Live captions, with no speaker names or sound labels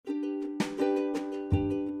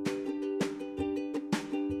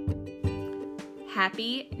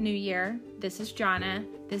Happy New Year. This is Jonna.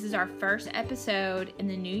 This is our first episode in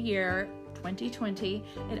the new year, 2020.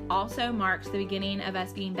 It also marks the beginning of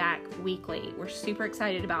us being back weekly. We're super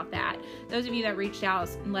excited about that. Those of you that reached out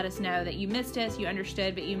and let us know that you missed us, you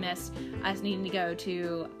understood, but you missed us needing to go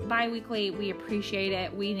to bi-weekly. We appreciate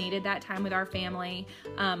it. We needed that time with our family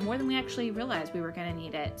more than we actually realized we were going to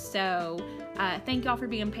need it. So thank y'all for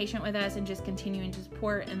being patient with us and just continuing to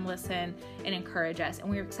support and listen and encourage us. And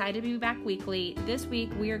we're excited to be back weekly. This week,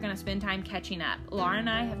 we are going to spend time catching up. Laura and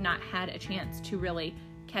I have not had a chance to really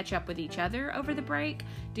catch up with each other over the break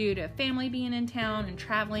due to family being in town and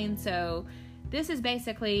traveling. So this is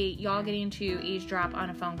basically y'all getting to eavesdrop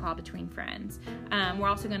on a phone call between friends. We're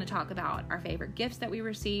also going to talk about our favorite gifts that we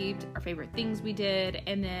received, our favorite things we did,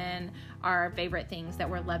 and then our favorite things that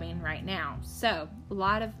we're loving right now. So a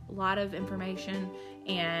lot of information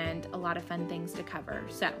and a lot of fun things to cover.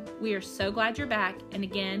 So we are so glad you're back. And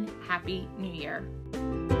again, Happy New Year.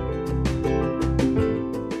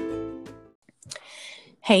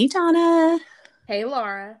 Hey, Donna. Hey,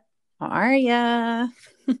 Laura. How are ya?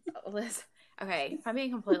 Listen, okay, if I'm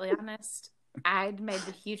being completely honest, I made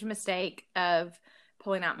the huge mistake of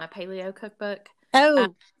pulling out my paleo cookbook.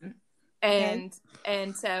 Oh.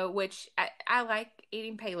 And so, which I like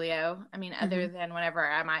eating paleo. I mean, other than whenever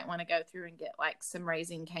I might want to go through and get like some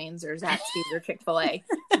Raising Cane's or Zaxby's or Chick-fil-A.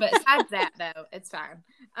 But besides that, though, it's fine.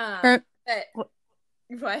 But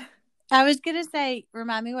what? I was going to say,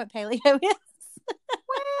 remind me what paleo is.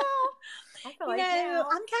 Well, I feel like now,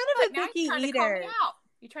 I'm kind of a picky eater.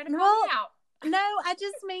 You trying to call me out? No, I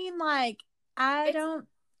just mean like I don't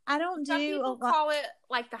some do people call it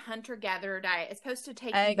like the hunter-gatherer diet. It's supposed to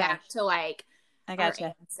take you back to like our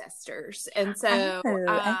ancestors. And so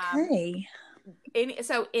okay.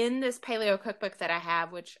 So in this paleo cookbook that I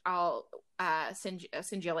have, which I'll send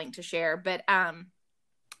you a link to share, but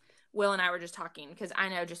Will and I were just talking because I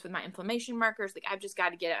know just with my inflammation markers, like I've just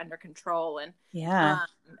got to get it under control. And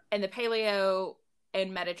and the paleo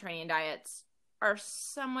and Mediterranean diets are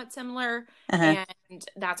somewhat similar. And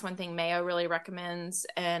that's one thing Mayo really recommends.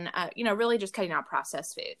 And, really just cutting out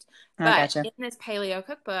processed foods. But in this paleo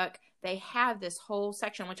cookbook, they have this whole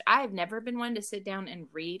section, which I've never been one to sit down and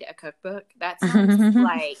read a cookbook. That sounds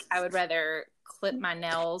like I would rather clip my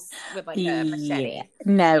nails with like a machete. Yeah.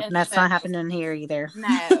 No, that's not happening here either.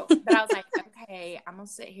 No, but I was like, okay, I'm gonna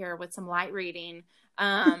sit here with some light reading.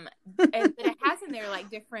 But it has in there like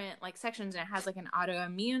different like sections, and it has like an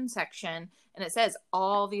autoimmune section, and it says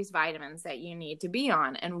all these vitamins that you need to be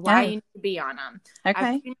on and why you need to be on them. Okay.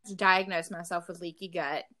 I pretty much diagnosed myself with leaky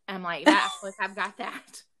gut. I'm like, like I've got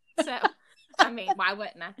that. So I mean, why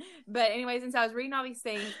wouldn't I? But anyways, and so I was reading all these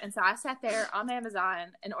things, and so I sat there on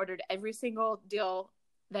Amazon and ordered every single deal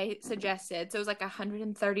they suggested. So it was like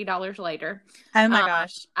 $130 later. Oh my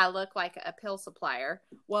gosh. I look like a pill supplier.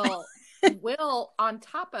 Well, Will, on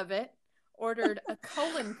top of it, ordered a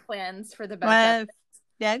colon cleanse for the both of us.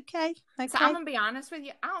 Okay. So I'm going to be honest with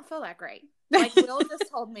you. I don't feel that great. Like, Will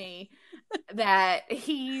just told me that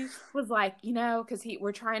he was like, because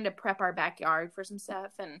we're trying to prep our backyard for some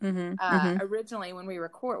stuff. And originally when we were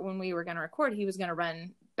going to record, he was going to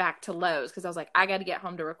run back to Lowe's because I was like, I got to get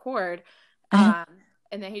home to record.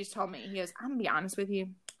 And then he just told me, he goes, I'm going to be honest with you.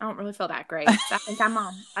 I don't really feel that great. So I think I'm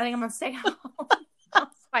going to stay home. I was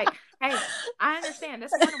like, hey, I understand.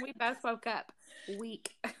 This morning we both woke up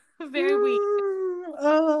weak. Very weak.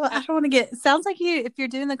 Oh, I don't want to get. Sounds like if you're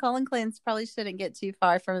doing the colon cleanse, probably shouldn't get too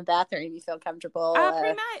far from the bathroom. You feel comfortable.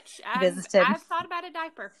 Pretty much. I've thought about a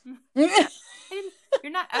diaper.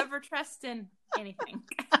 You're not over trusting anything.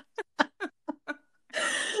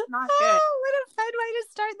 Not good. Oh, what a fun way to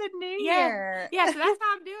start the new year. Yeah, so that's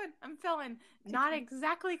how I'm doing. I'm feeling not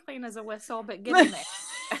exactly clean as a whistle, but getting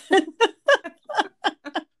there.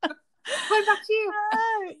 What about you?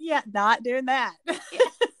 Yeah, not doing that.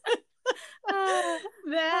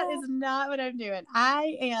 That is not what I'm doing.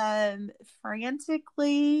 I am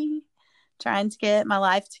frantically trying to get my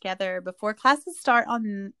life together before classes start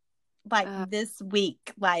on this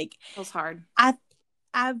week. Like, feels hard.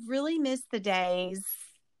 I've really missed the days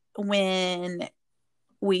when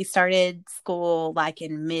we started school like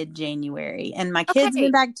in mid-January and my kids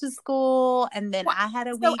went back to school, and then I had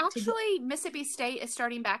a week. So actually Mississippi State is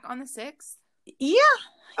starting back on the 6th? Yeah.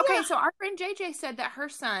 Okay, so our friend JJ said that her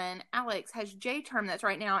son, Alex, has J-term that's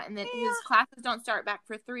right now, and then his classes don't start back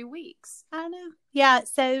for 3 weeks. I know. Yeah,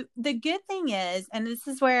 so the good thing is, and this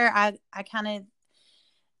is where I'm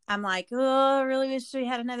like, oh, I really wish we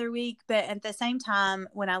had another week. But at the same time,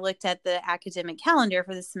 when I looked at the academic calendar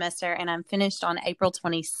for the semester, and I'm finished on April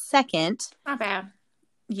 22nd. Not bad.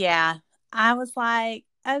 Yeah. I was like,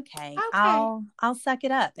 okay, Okay. I'll suck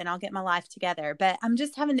it up and I'll get my life together. But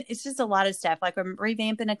it's just a lot of stuff. Like I'm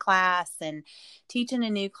revamping a class and teaching a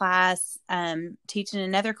new class, teaching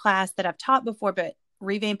another class that I've taught before, but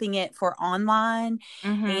revamping it for online,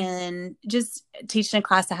 and just teaching a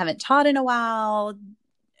class I haven't taught in a while,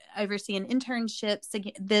 overseeing internships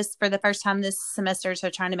this for the first time this semester. So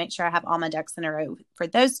trying to make sure I have all my ducks in a row for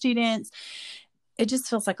those students. It just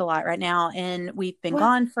feels like a lot right now. And we've been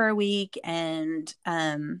gone for a week. And,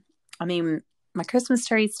 I mean, my Christmas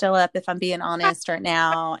tree is still up, if I'm being honest right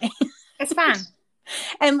now. It's fine.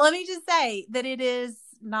 And let me just say that it is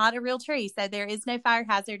not a real tree. So there is no fire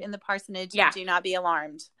hazard in the parsonage. Yeah. Do not be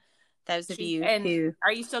alarmed. Those of you who...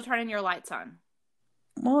 Are you still turning your lights on?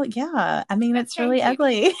 Well, yeah. I mean, it's really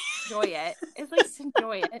ugly. Enjoy it. At least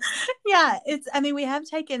enjoy it. Yeah. We have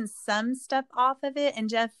taken some stuff off of it, and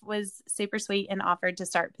Jeff was super sweet and offered to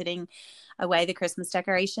start putting away the Christmas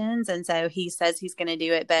decorations. And so he says he's going to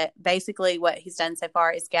do it. But basically what he's done so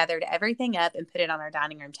far is gathered everything up and put it on our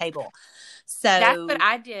dining room table. So that's what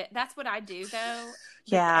I did. That's what I do though.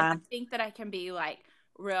 Yeah. I think that I can be like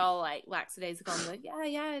real like lackadaisical and be like,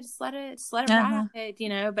 yeah, just let it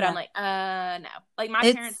ride, but I'm like, no. Like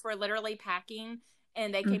my parents were literally packing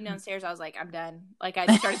and they came downstairs. I was like, I'm done. Like I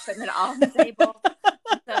just started putting it all on the table.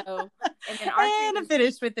 So, and then I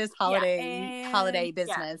finished with this holiday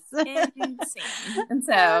business. And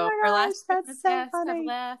so our last Christmas guests have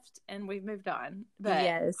left and we've moved on. But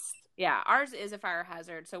yes. Yeah, ours is a fire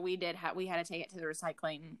hazard. So we had to take it to the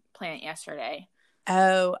recycling plant yesterday.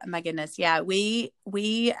 Oh my goodness. Yeah. We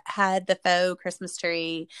had the faux Christmas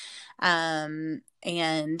tree. And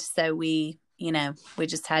so we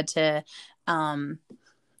just had to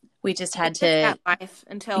life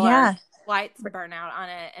until our lights burn out on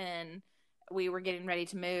it. And we were getting ready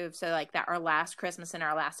to move. So like that, our last Christmas in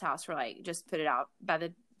our last house, we're like, just put it out by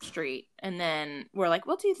the street. And then we're like,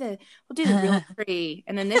 we'll do the real tree.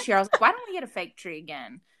 And then this year I was like, why don't we get a fake tree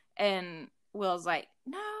again? And Will's like,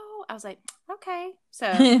 no. I was like, okay.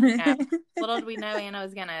 So little did we know Anna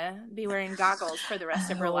was gonna be wearing goggles for the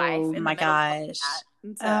rest of her life. Oh my gosh.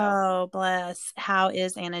 So, oh bless. How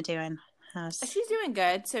is Anna doing? She's doing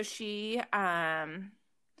good. So she it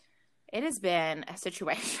has been a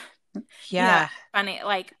situation. Yeah. Funny,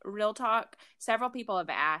 like real talk. Several people have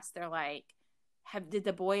asked, they're like, did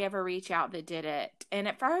the boy ever reach out that did it? And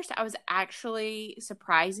at first I was actually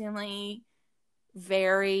surprisingly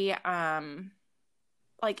very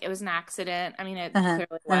like it was an accident. I mean, it clearly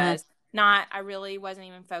was not. I really wasn't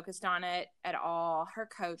even focused on it at all. Her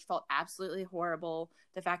coach felt absolutely horrible.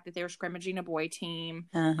 The fact that they were scrimmaging a boy team.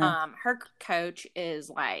 Her coach is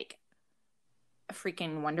like a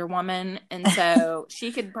freaking Wonder Woman, and so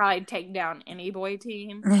she could probably take down any boy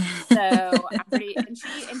team. So and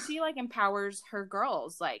she like empowers her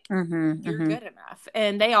girls. Like you're good enough,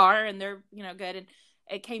 and they are, and they're good. And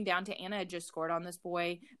it came down to Anna had just scored on this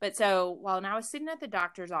boy. But so while I was sitting at the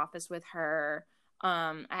doctor's office with her,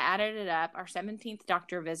 I added it up, our 17th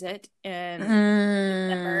doctor visit in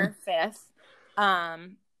December 5th.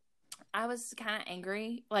 I was kind of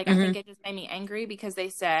angry. Like, I think it just made me angry because they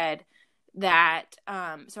said that,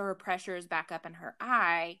 so her pressure is back up in her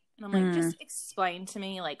eye. And I'm like, just explain to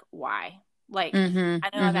me, like, why? Like, I know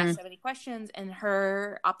I've asked so many questions, and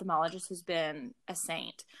her ophthalmologist has been a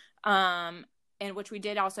saint. And which we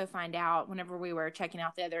did also find out whenever we were checking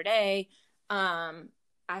out the other day.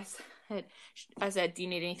 I said, do you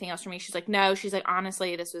need anything else from me? She's like, no. She's like,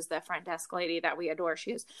 honestly, this was the front desk lady that we adore.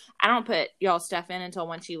 She goes, I don't put y'all stuff in until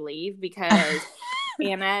once you leave because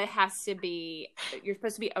Anna has to be, you're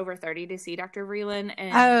supposed to be over 30 to see Dr. Vreeland.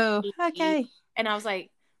 And okay. And I was like,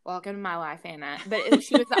 welcome to my life, Anna. But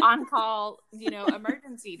she was the on-call,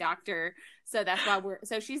 emergency doctor. So that's why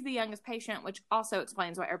so she's the youngest patient, which also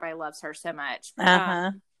explains why everybody loves her so much.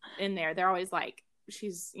 In there, they're always like,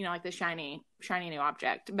 she's, like the shiny new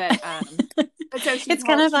object. But so it's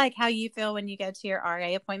kind of like how you feel when you go to your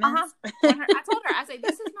RA appointments. I told her, I said,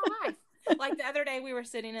 this is my life. Like the other day we were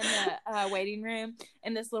sitting in the waiting room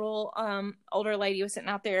and this little older lady was sitting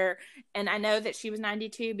out there, and I know that she was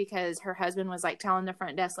 92 because her husband was like telling the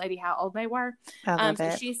front desk lady how old they were.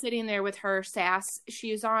 So she's sitting there with her SAS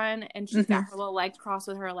shoes on, and she's got her little legs crossed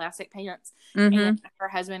with her elastic pants, and her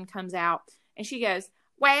husband comes out and she goes,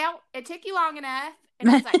 well, it took you long enough. And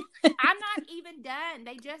I was like, I'm not even done.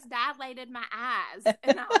 They just dilated my eyes.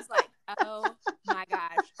 And I was like, oh my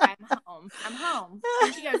gosh, I'm home.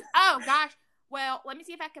 And she goes, oh gosh, well, let me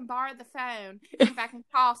see if I can borrow the phone. And if I can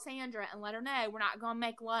call Sandra and let her know we're not going to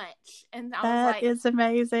make lunch. And I was like, that is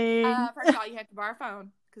amazing. First of all, you have to borrow a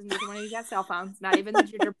phone because neither one of you got cell phones, not even the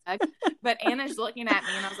jitterbug. But Anna's looking at me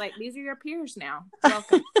and I was like, these are your peers now.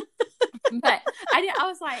 Welcome. But I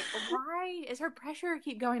was like, why is her pressure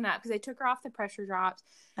keep going up? Because they took her off the pressure drops.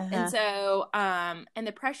 And so, and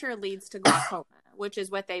the pressure leads to glaucoma, which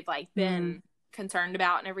is what they've like been concerned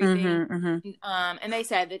about and everything. And they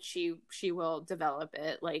said that she will develop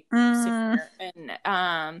it like sooner.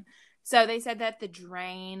 And so they said that the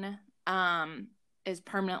drain is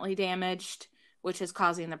permanently damaged, which is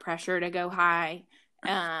causing the pressure to go high.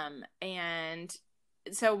 And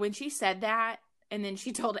so when she said that, and then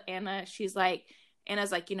she told Anna,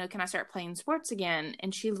 Anna's like, can I start playing sports again?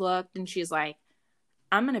 And she looked and she's like,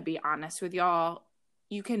 I'm going to be honest with y'all.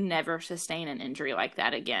 You can never sustain an injury like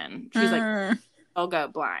that again. She's like, I'll go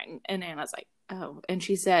blind. And Anna's like, oh. And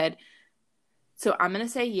she said, so I'm going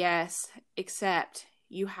to say yes, except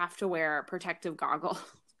you have to wear protective goggles.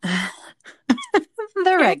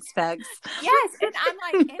 The rec specs. Yes. And I'm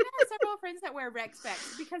like, Anna has several friends that wear rec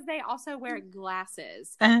specs because they also wear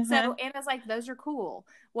glasses. So Anna's like, those are cool.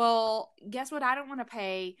 Well, guess what? I don't want to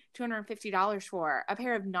pay $250 for a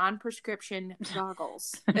pair of non-prescription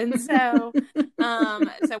goggles. And so,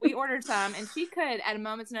 so we ordered some, and she could, at a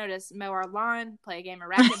moment's notice, mow our lawn, play a game of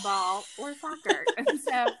racquetball or soccer. And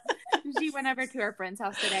so she went over to her friend's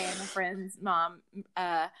house today, and her friend's mom,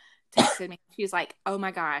 texted me. She's like, oh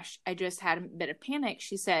my gosh, I just had a bit of panic.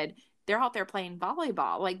 She said, they're out there playing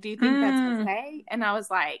volleyball. Like, do you think that's okay? And I was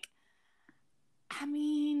like, I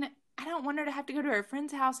mean, I don't want her to have to go to her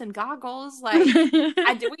friend's house in goggles. Like,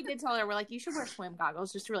 we did tell her, we're like, you should wear swim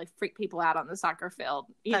goggles just to really freak people out on the soccer field.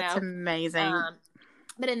 That's amazing.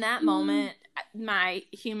 But in that moment, my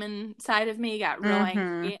human side of me got real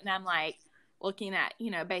angry. And I'm like, looking at,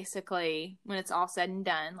 basically when it's all said and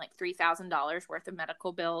done, like $3,000 worth of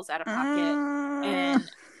medical bills out of pocket. And,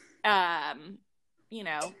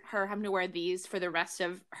 her having to wear these for the rest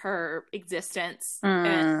of her existence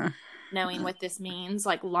and knowing what this means,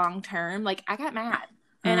 like long term, like I got mad.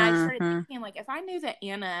 And I started thinking, like, if I knew that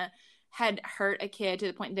Anna had hurt a kid to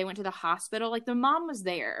the point they went to the hospital, like the mom was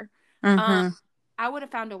there, I would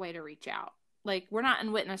have found a way to reach out. Like, we're not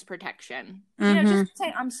in witness protection. Just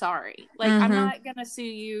say, I'm sorry. Like, I'm not going to sue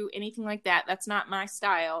you, anything like that. That's not my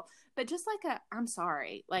style. But just like I'm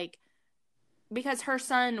sorry. Like, because her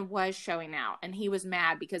son was showing out, and he was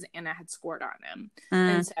mad because Anna had scored on him.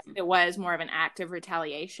 And so it was more of an act of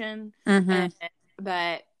retaliation.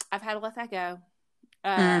 But I've had to let that go.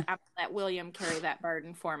 I'm going to let William carry that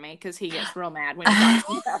burden for me because he gets real mad when he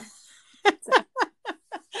talks about it. So.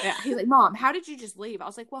 Yeah, he's like, Mom, how did you just leave? I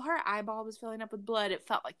was like, well, her eyeball was filling up with blood. It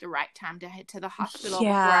felt like the right time to head to the hospital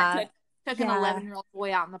before I took an 11-year-old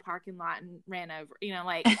boy out in the parking lot and ran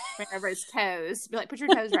over his toes. Be like, put your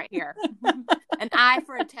toes right here. An eye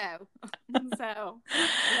for a toe. So,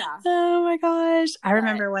 yeah. Oh my gosh. I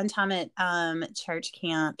remember one time at church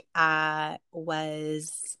camp, I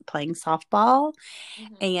was playing softball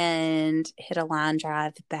and hit a line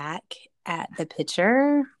drive back at the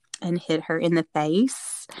pitcher and hit her in the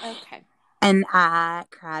face. Okay. And I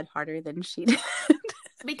cried harder than she did.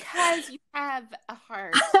 Because you have a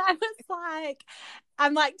heart.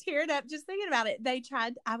 I'm like teared up just thinking about it.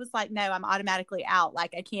 I was like, no, I'm automatically out.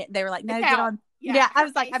 Like, I can't. They were like, no, get on. Yeah, I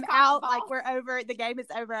was like, I'm out. Like, we're over. The game is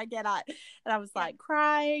over. I cannot. And I was like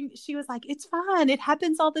crying. She was like, it's fine. It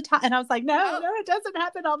happens all the time. And I was like, no, it doesn't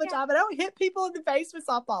happen all the time. I don't hit people in the face with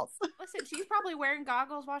softballs. Listen, she's probably wearing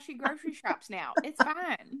goggles while she grocery shops now. It's fine.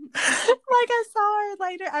 Like, I saw her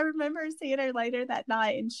later. I remember seeing her later that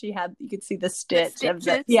night, and you could see the stitch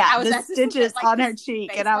the stitches on her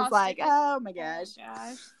cheek. And I was like, oh my gosh.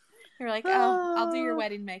 You're like, I'll do your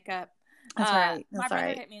wedding makeup. That's right. My brother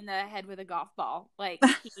hit me in the head with a golf ball. Like,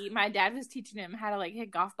 my dad was teaching him how to like hit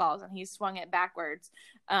golf balls, and he swung it backwards.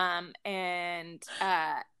 And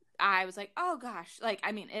I was like, oh gosh, like,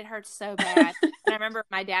 I mean, it hurts so bad. And I remember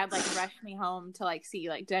my dad like rushed me home to like see,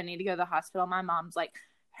 like, do I need to go to the hospital? My mom's like,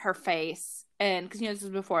 her face, and because this was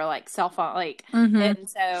before like cell phone, like, and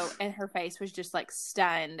so, and her face was just like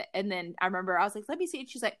stunned. And then I remember I was like, let me see it.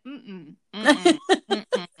 She's like, and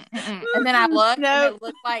then I looked, and it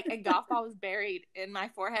looked like a golf ball was buried in my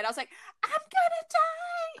forehead. I was like, I'm gonna die.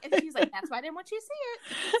 And she's like, that's why I didn't want you to see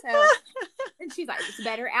it. So, and she's like, it's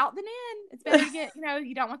better out than in. It's better to get,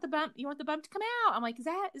 you don't want the bump. You want the bump to come out. I'm like, is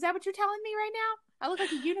that what you're telling me right now? I look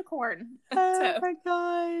like a unicorn. Oh my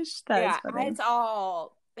gosh, that's funny.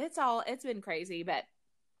 It's been crazy, but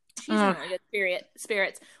she's in really good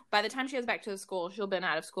spirits. By the time she goes back to the school, she'll been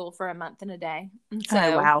out of school for a month and a day. So,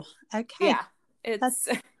 oh wow, okay, yeah, that's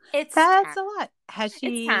a lot. Has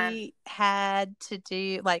she had to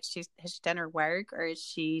do has she done her work, or is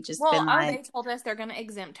she just been like? They told us they're going to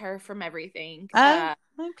exempt her from everything.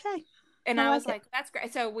 Okay. And I was like, that's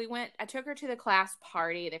great. So I took her to the class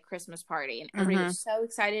party, the Christmas party, and everybody was so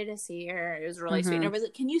excited to see her. It was really sweet. And everybody was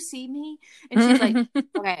like, can you see me? And she's like,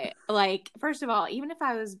 okay, like, first of all, even if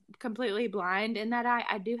I was completely blind in that eye,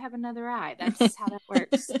 I do have another eye. That's how that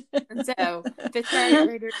works. And so fifth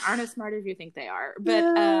graders aren't as smart as you think they are.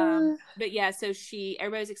 But yeah, so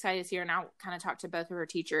everybody's excited to see her. And I kind of talked to both of her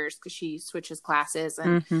teachers because she switches classes.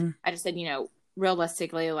 And I just said,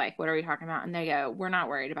 realistically, like, what are we talking about? And they go, we're not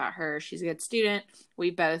worried about her. She's a good student. We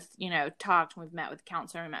both, talked. We've met with the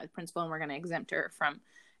counselor, we met with the principal, and we're going to exempt her from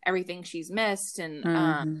everything she's missed. And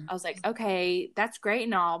I was like, okay, that's great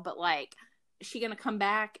and all, but like, is she going to come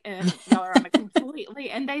back? And y'all are on a completely,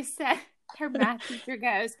 and they said, her math teacher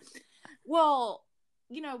goes, well,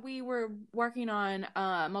 we were working on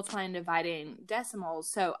multiplying and dividing decimals,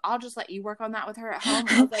 so I'll just let you work on that with her at home. And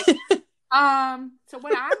I was like, so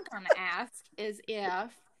what I'm going to ask is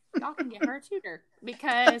if y'all can get her a tutor,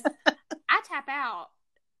 because I tap out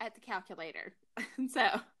at the calculator. And so,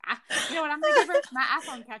 you know what, I'm going to give her my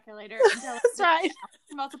iPhone calculator until that's right.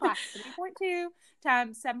 Multiply 3.2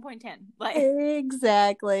 times 7.10. Like,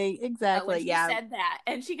 exactly. When she said that,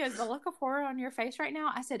 and she goes, the look of horror on your face right now.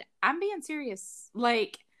 I said, I'm being serious.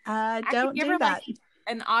 Like, don't do that. Like,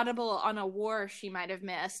 an audible on a war she might have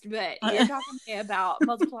missed, but you're talking to me about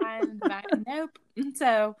multiplying and dividing. Nope. And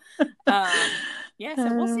so, so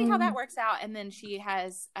we'll see how that works out. And then she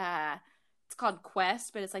has, it's called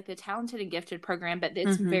Quest, but it's like the Talented and Gifted program, but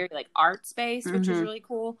it's very like arts based, which is really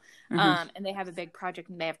cool. And they have a big project,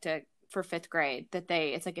 and they have to, for fifth grade,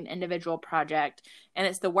 it's like an individual project, and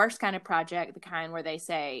it's the worst kind of project, the kind where they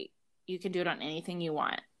say you can do it on anything you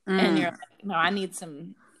want. And you're like, no, I need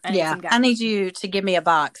some. I need you to give me a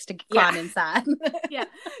box to climb inside. Yeah.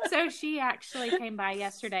 So she actually came by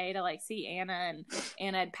yesterday to like see Anna, and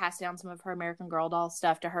Anna had passed down some of her American Girl doll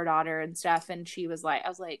stuff to her daughter and stuff. And she was like, I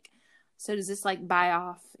was like, so does this like buy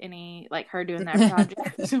off any, like her doing that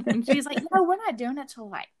project? And she's like, no, we're not doing it till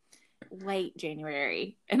like late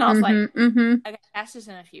January. And I was like, okay, that's just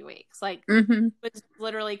in a few weeks. Like, it was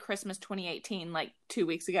literally Christmas 2018, like 2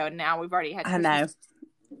 weeks ago. And now we've already had Christmas.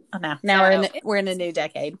 I know. Now we're in a new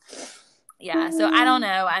decade. Yeah. So I don't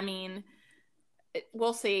know. I mean,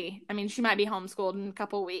 we'll see. I mean, she might be homeschooled in a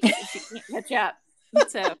couple of weeks if she can't catch up.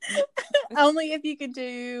 So only if you could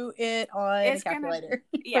do it on a calculator.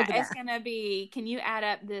 It's gonna be, can you add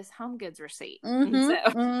up this home goods receipt?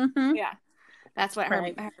 Yeah, that's what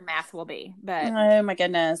her math will be. But oh my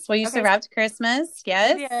goodness. Well, you survived Christmas.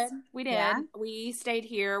 Yes, we did. Yeah. We stayed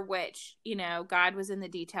here, which God was in the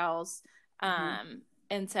details.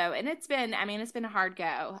 And it's been a hard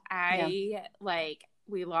go.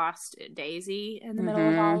 We lost Daisy in the middle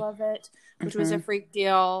of all of it, which was a freak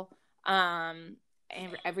deal.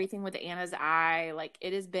 And everything with Anna's eye, like,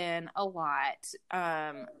 it has been a lot.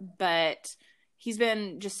 But he's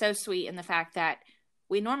been just so sweet in the fact that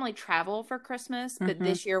we normally travel for Christmas, but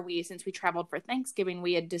this year since we traveled for Thanksgiving,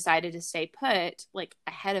 we had decided to stay put, like,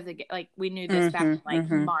 ahead of we knew this back in like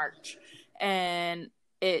March, and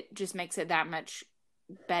it just makes it that much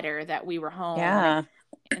better that we were home. Yeah.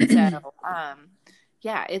 And so,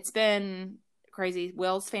 it's been crazy.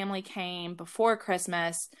 Will's family came before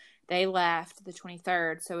Christmas. They left the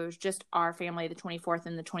 23rd. So it was just our family, the 24th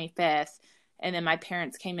and the 25th. And then my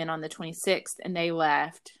parents came in on the 26th, and they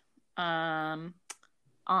left, on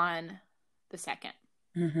the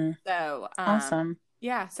 2nd. So, awesome.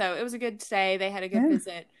 Yeah. So it was a good stay. They had a good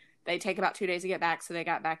visit. They take about 2 days to get back. So they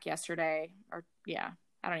got back yesterday,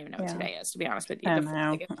 I don't even know what today is, to be honest with you. I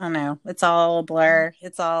know. It's all a blur.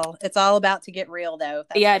 It's all about to get real, though.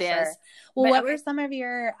 It is. Well, what were some of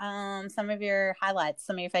your highlights,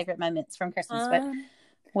 some of your favorite moments from Christmas?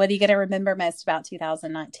 What are you going to remember most about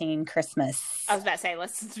 2019 Christmas? I was about to say,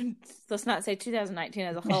 let's not say 2019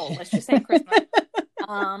 as a whole. Let's just say Christmas.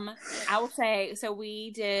 I will say, so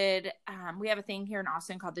we did, we have a thing here in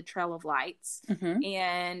Austin called the Trail of Lights,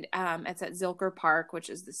 and it's at Zilker Park, which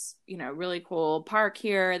is this, really cool park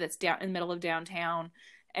here that's down in the middle of downtown.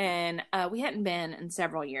 And we hadn't been in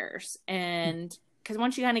several years. And because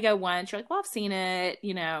once you kind of go once, you're like, well, I've seen it,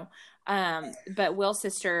 but Will's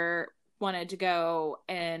sister wanted to go,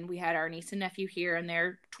 and we had our niece and nephew here, and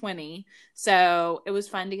they're 20. So it was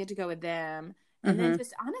fun to get to go with them. And then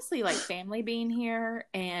just honestly, like, family being here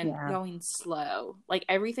and going slow. Like,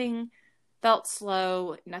 everything felt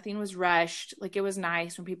slow. Nothing was rushed. Like, it was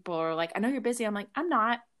nice when people are like, I know you're busy. I'm like, I'm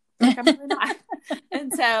not. Like, I'm really not.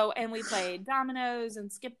 And we played dominoes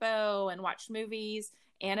and Skip-Bo and watched movies.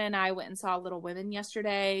 Anna and I went and saw Little Women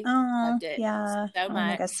yesterday. Oh, loved it so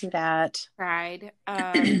much. I gotta see that. Cried.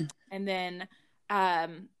 And then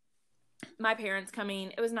my parents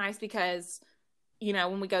coming, it was nice because you know,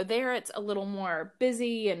 when we go there, it's a little more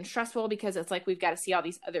busy and stressful because it's like we've got to see all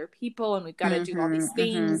these other people and we've got to do all these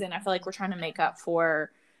things. And I feel like we're trying to make up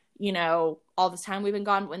for, you know, all this time we've been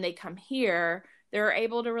gone. When they come here, they're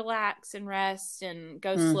able to relax and rest and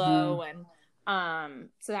go slow. And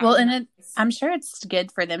so that and I'm sure it's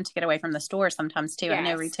good for them to get away from the store sometimes too. Yes. I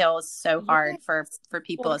know retail is so hard for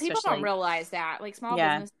people. Well, people don't realize that, like small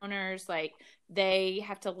business owners, like they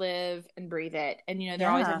have to live and breathe it, and you know they're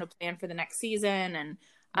always having to plan for the next season,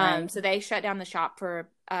 and so they shut down the shop for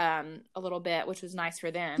a little bit, which was nice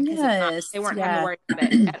for them because they weren't having to worry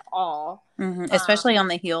about it at all. Especially on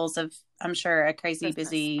the heels of, I'm sure, a crazy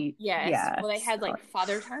busy. Well, they had like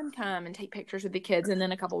Father Time come and take pictures with the kids, and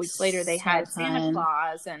then a couple weeks later they had Santa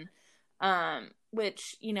Claus, and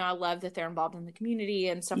which, you know, I love that they're involved in the community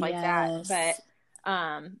and stuff like that. But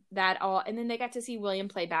that all, and then they got to see William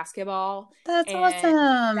play basketball. That's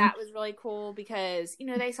awesome. That was really cool because, you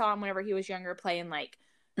know, they saw him whenever he was younger playing like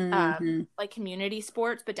community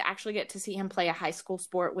sports, but to actually get to see him play a high school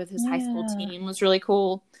sport with his high school team was really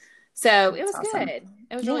cool. So it was awesome. Good.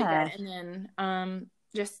 It was really good. And then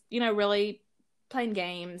just, you know, really playing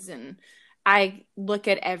games, and I look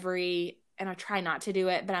at and I try not to do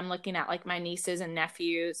it, but I'm looking at like my nieces and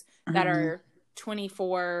nephews that are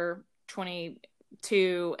 24,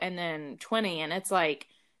 22, and then 20. And it's like,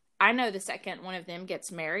 I know the second one of them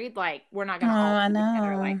gets married, like we're not going to all be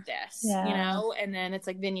together like this, you know? And then it's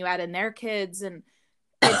like, then you add in their kids, and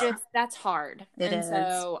it just, that's hard.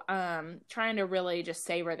 So trying to really just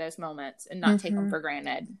savor those moments and not take them for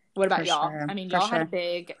granted. What about y'all? Sure. I mean, y'all had a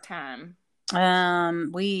big time.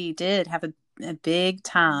 We did have a big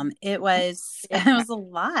time. It was a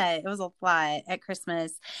lot. It was a lot at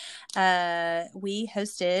Christmas. We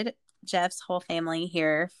hosted Jeff's whole family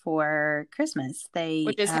here for Christmas.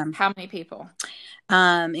 Which is how many people?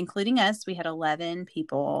 Including us, we had 11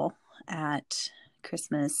 people at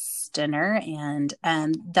Christmas dinner, and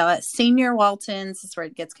the senior Waltons, this is where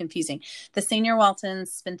it gets confusing. The senior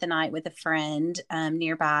Waltons spent the night with a friend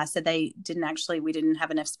nearby, so we didn't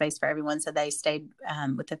have enough space for everyone, so they stayed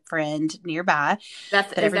with a friend nearby.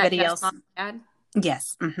 But everybody else.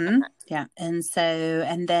 Yes. Okay. Yeah. And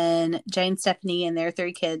then Jane, Stephanie, and their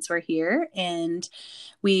 3 kids were here, and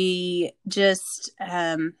we just,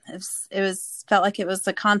 felt like it was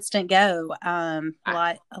a constant go. A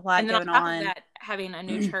lot going on. That, having a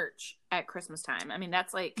new church at Christmas time. I mean,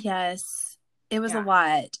 that's like, yes, it was a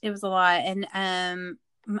lot. It was a lot. And,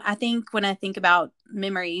 I think when I think about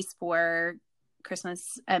memories for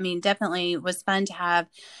Christmas, I mean, definitely was fun to have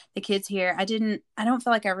the kids here. I don't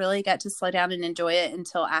feel like I really got to slow down and enjoy it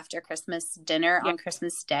until after Christmas dinner on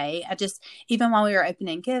Christmas Day. Even while we were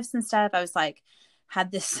opening gifts and stuff, I was like, I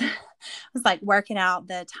was like working out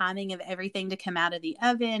the timing of everything to come out of the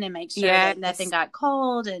oven and make sure that nothing got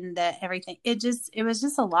cold and that everything, it was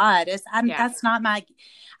just a lot. That's not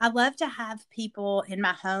I love to have people in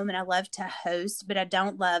my home and I love to host, but I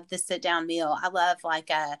don't love the sit down meal. I love like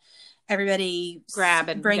everybody grab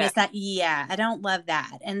and bring us that. Yeah, I don't love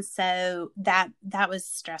that. And so that was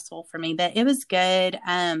stressful for me, but it was good.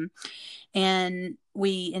 And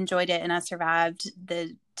we enjoyed it, and I survived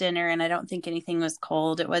the dinner, and I don't think anything was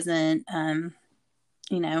cold. It wasn't,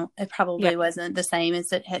 it probably wasn't the same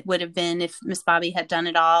as it would have been if Miss Bobby had done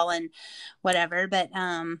it all and whatever, but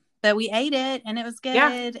we ate it and it was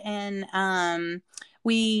good. And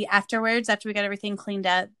after we got everything cleaned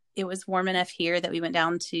up, it was warm enough here that we went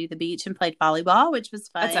down to the beach and played volleyball, which was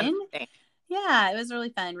fun. Yeah, it was really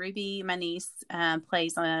fun. Ruby, my niece,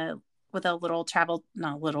 plays with a little travel,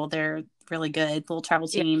 not little, they're really good little travel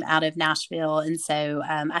team out of Nashville. And so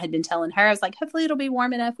I had been telling her, I was like, hopefully it'll be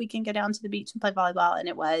warm enough we can go down to the beach and play volleyball. And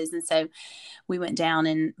it was. And so we went down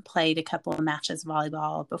and played a couple of matches of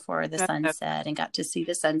volleyball before the sunset and got to see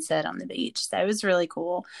the sunset on the beach. So it was really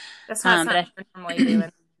cool. That's not something we're normally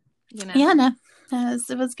doing. Yeah, no.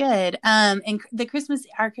 It was good. And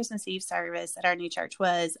our Christmas Eve service at our new church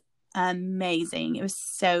was amazing. It was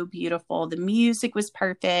so beautiful. The music was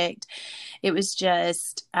perfect. It was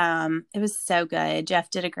just it was so good. Jeff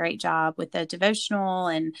did a great job with the devotional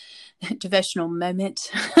and devotional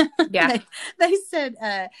moment. They said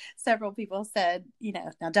several people said,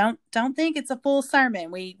 now don't think it's a full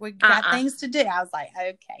sermon. We got things to do. I was like,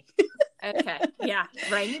 okay. Okay. Yeah.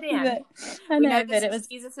 Rein it in. But, I know that it was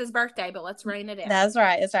Jesus' birthday, but let's rein it in. That's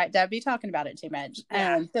right. Don't be talking about it too much.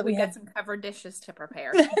 But we got some covered dishes to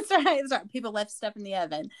prepare. That's right. People left stuff in the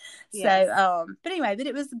oven. Yes. So, but anyway, but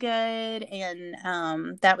it was good.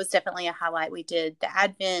 And that was definitely a highlight. We did the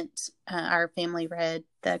Advent, our family read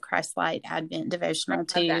the Christ Light Advent devotional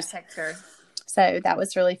too. So that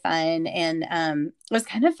was really fun. And it was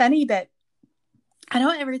kind of funny, but I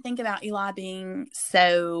don't ever think about Eli being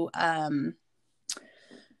so,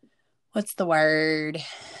 what's the word?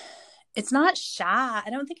 It's not shy. I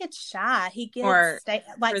don't think it's shy. He gets stage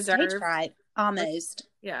reserved. fright almost.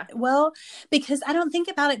 Yeah. Well, because I don't think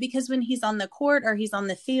about it, because when he's on the court or he's on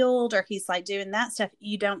the field or he's like doing that stuff,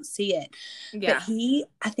 you don't see it. Yeah. But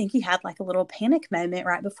I think he had like a little panic moment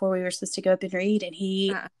right before we were supposed to go up and read, and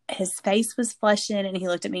his face was flushing, and he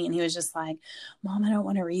looked at me and he was just like, Mom, I don't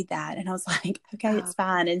want to read that. And I was like, okay, it's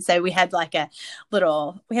fine. And so we had like a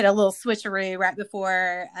little switcheroo right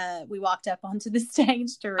before we walked up onto the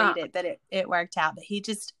stage to read it, but it worked out. But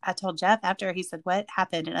I told Jeff after, he said, what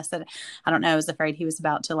happened? And I said, I don't know. I was afraid he was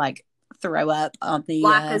about to like throw up on the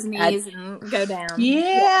lock his knees and go down.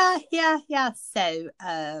 Yeah. So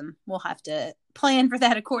we'll have to plan for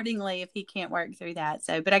that accordingly if he can't work through that.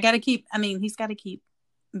 So, but he's got to keep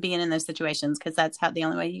being in those situations, because that's the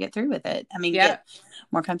only way you get through with it. I mean, you get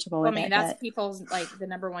more comfortable with it. That's people's, like, the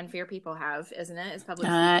number one fear people have, isn't it? Is public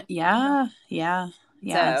yeah.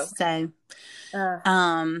 So,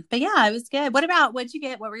 but yeah, it was good. What'd you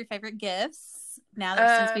get? What were your favorite gifts? Now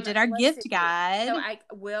that since we did our gift guide. So I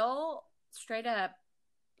will straight up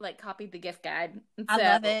like copied the gift guide. I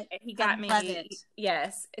love it. He got me.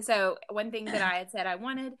 Yes. So one thing that I had said I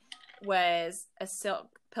wanted was a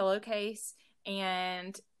silk pillowcase.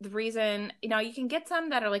 And the reason, you can get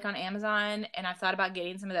some that are like on Amazon, and I've thought about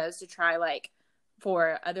getting some of those to try like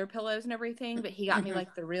for other pillows and everything, but he got me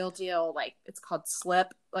like the real deal, like it's called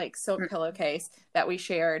Slip, like silk pillowcase that we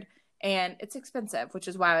shared. And it's expensive, which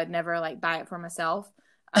is why I would never like buy it for myself.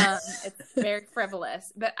 It's very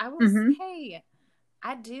frivolous, but I will say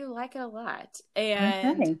I do like it a lot.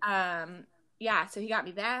 And so he got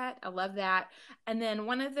me that. I love that. And then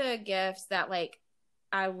one of the gifts that like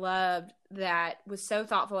I loved that was so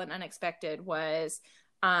thoughtful and unexpected was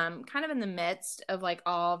kind of in the midst of like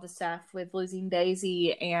all the stuff with losing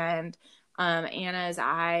Daisy and Anna's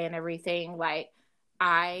eye and everything. Like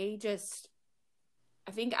I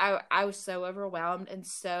think I was so overwhelmed and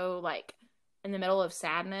so like in the middle of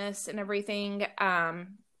sadness and everything.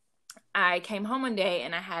 I came home one day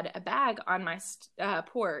and I had a bag on my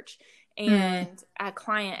porch, and a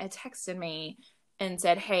client had texted me and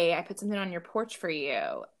said, hey, I put something on your porch for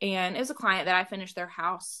you. And it was a client that I finished their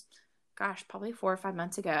house, probably 4 or 5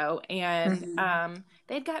 months ago. And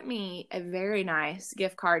they'd got me a very nice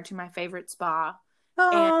gift card to my favorite spa.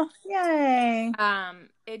 Oh, yay.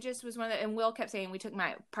 It just was one of the, and Will kept saying, we took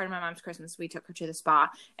part of my mom's Christmas, we took her to the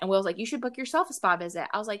spa, and Will's like, you should book yourself a spa visit.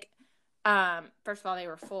 I was like, first of all, they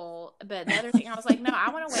were full, but the other thing, I was like, no,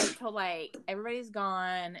 I want to wait till like everybody's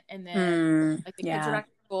gone, and then like the kids are back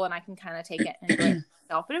to school, and I can kind of take it and enjoy it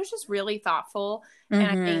myself. But it was just really thoughtful, and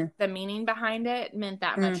I think the meaning behind it meant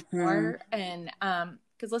that much more. And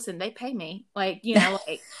because listen, they pay me like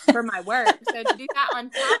like for my work, so to do that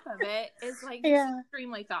on top of it is like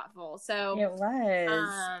extremely thoughtful. So it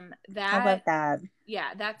was that, I love that.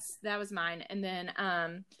 Yeah, that was mine. And then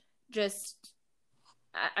I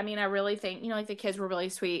really think like the kids were really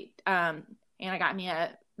sweet. Anna got me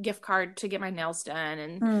a gift card to get my nails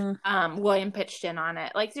done, and William pitched in on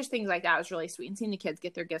it. Like just things like that was really sweet, and seeing the kids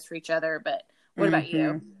get their gifts for each other. But what about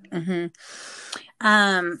you?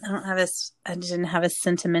 I didn't have a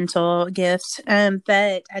sentimental gift,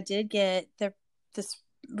 but I did get this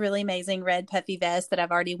really amazing red puffy vest that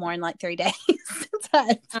I've already worn like 3 days since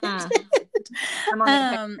I I'm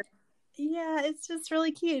on the yeah, it's just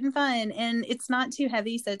really cute and fun, and it's not too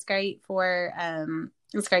heavy, so it's great for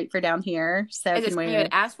down here. So is it something you had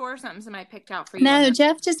asked for, or something somebody picked out for you? No,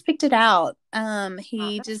 Jeff just picked it out. That's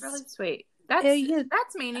really sweet.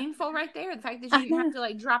 That's meaningful right there. The fact that you didn't have to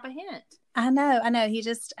like drop a hint. I know. He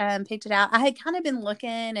just picked it out. I had kind of been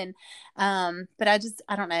looking, and but I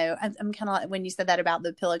don't know. I'm kind of like when you said that about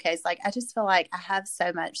the pillowcase. Like I just feel like I have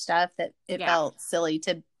so much stuff that it felt silly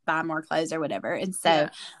to buy more clothes or whatever. And so I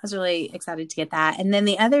was really excited to get that. And then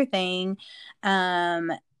the other thing,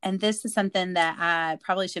 and this is something that I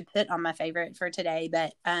probably should put on my favorite for today,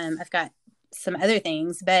 but I've got some other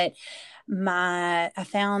things, but I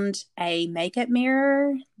found a makeup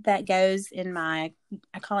mirror that goes in I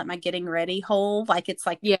call it my getting ready hole. Like it's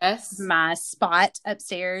like my spot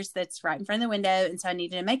upstairs that's right in front of the window. And so I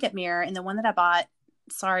needed a makeup mirror. And the one that I bought,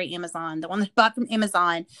 the one that I bought from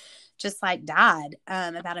Amazon just like died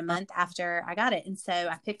about a month after I got it. And so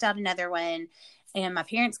I picked out another one, and my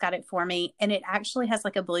parents got it for me. And it actually has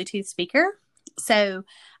like a Bluetooth speaker. So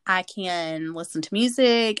I can listen to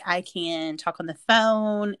music, I can talk on the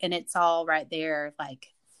phone, and it's all right there,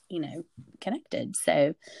 like, connected.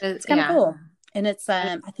 So it's kind of cool. And it's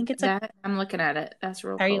I think it's that I'm looking at it. That's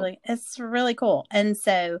real are you cool. like, it's really cool. And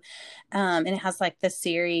so and it has like the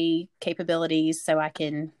Siri capabilities, so I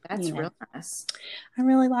can, That's real nice. I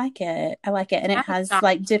really like it. I like it. And it has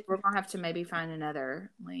like we're gonna have to maybe find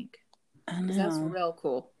another link. I know. That's real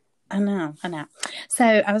cool. I know. So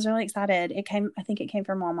I was really excited. I think it came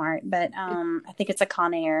from Walmart, but I think it's a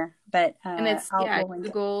Conair. But and it's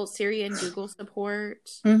Google, Siri and Google support.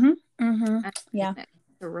 Yeah.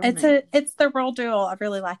 It's the real deal. I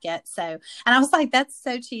really like it. So, and I was like, that's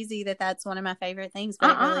so cheesy that's one of my favorite things,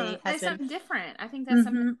 but it really has been something different. I think that's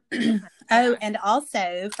something different. Oh, and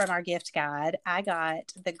also from our gift guide, I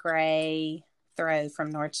got the gray throw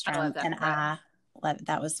from Nordstrom, and I love it.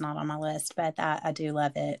 That was not on my list, but I do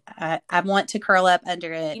love it. I want to curl up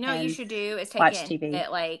under it. You know what you should do is take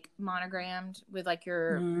it like monogrammed with like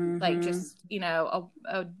your like just a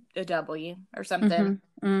W or something,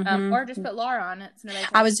 or just put Laura on it. So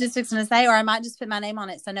I was just going to say, or I might just put my name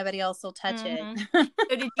on it so nobody else will touch it. So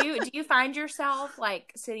do you find yourself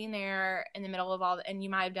like sitting there in the middle of and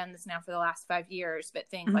you might have done this now for the last 5 years, but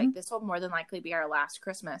think like this will more than likely be our last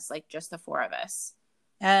Christmas, like just the four of us.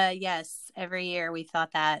 Yes, every year we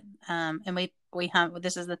thought that, and we hung.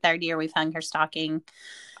 This is the third year we've hung her stocking.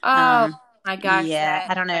 Oh my gosh! Yeah,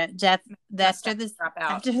 I don't know, Jeff. After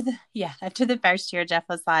the first year, Jeff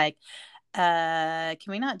was like, "Can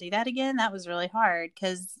we not do that again? That was really hard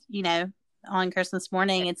because on Christmas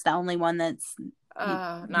morning, it's the only one that's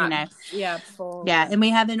full. Yeah, and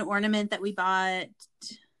we have an ornament that we bought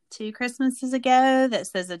 2 Christmases ago that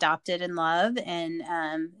says "Adopted in Love," and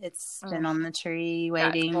it's been on the tree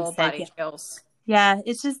waiting. Body chills. Yeah,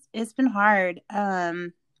 it's been hard.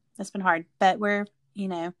 It's been hard, but we're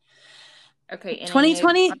okay.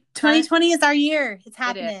 2020 is our year. It's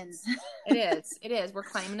happening. It is. We're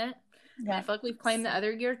claiming it. Yeah. I feel like we've claimed the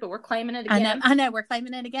other years, but we're claiming it again. I know. We're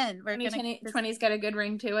claiming it again. 2020's got a good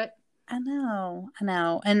ring to it. I know.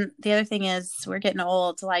 And the other thing is, we're getting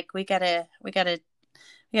old. Like we gotta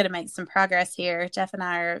make some progress here. Jeff and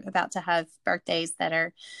I are about to have birthdays that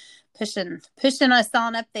are pushing us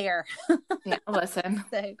on up there. Yeah, listen.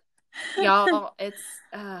 So, y'all, it's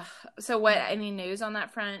so what? Any news on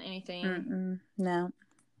that front? Anything? No.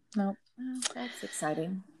 Oh, that's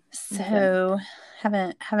exciting. So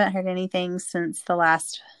haven't heard anything since the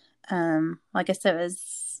last. I guess it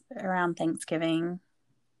was around Thanksgiving,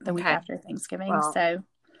 the week after Thanksgiving. Well, so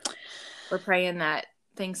we're praying that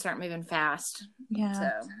things start moving fast. Yeah. So,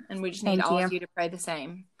 and we just need all of you to pray the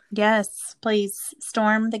same. Yes, please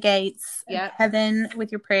storm the gates of heaven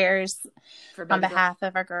with your prayers on behalf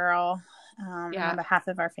of our girl, on behalf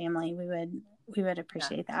of our family. We would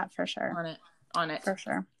appreciate that for sure. On it for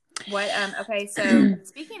sure. What? Okay. So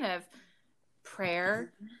speaking of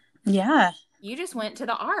prayer, you just went to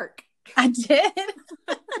the Ark. I did.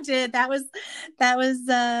 That was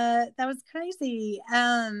crazy.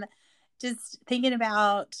 Just thinking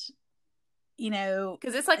about.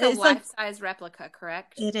 Because it's like a life-size replica,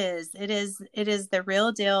 correct? It is the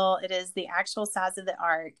real deal. It is the actual size of the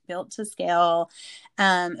Ark, built to scale.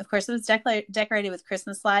 Of course, it was decorated with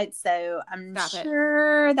Christmas lights, so I'm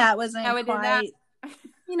sure that wasn't quite,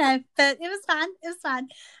 but it was fun. It was fun.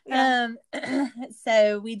 Yeah.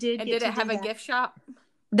 So we did. And did it have a gift shop?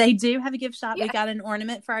 They do have a gift shop. Yeah. We got an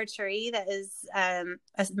ornament for our tree that is a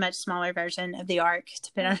much smaller version of the Ark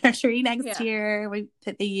to put on our tree next year. We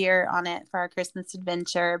put the year on it for our Christmas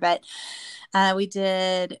adventure. But we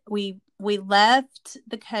left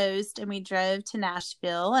the coast and we drove to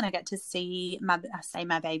Nashville, and I got to see my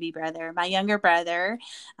younger brother.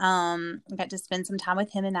 I got to spend some time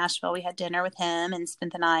with him in Nashville. We had dinner with him and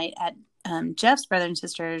spent the night at Jeff's brother and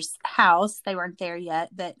sister's house. They weren't there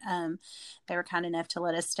yet, but they were kind enough to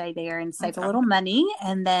let us stay there and save a little money.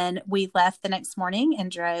 And then we left the next morning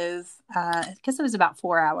and drove, because it was about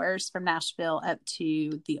 4 hours from Nashville up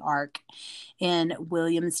to the Ark in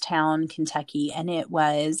Williamstown, Kentucky. And it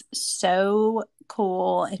was so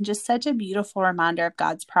cool and just such a beautiful reminder of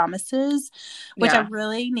God's promises, which I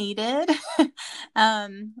really needed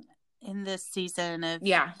in this season of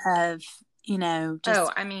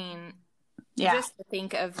just to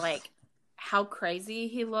think of like how crazy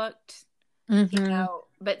he looked,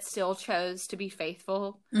 but still chose to be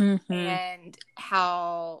faithful, and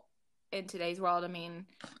how in today's world,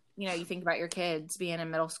 you think about your kids being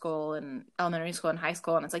in middle school and elementary school and high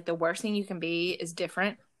school, and it's like the worst thing you can be is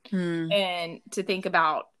different. And to think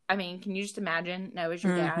about, can you just imagine Noah's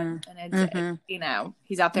your dad, and it's,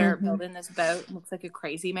 he's out there building this boat, looks like a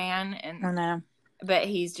crazy man, and but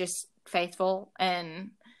he's just faithful,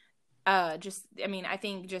 and I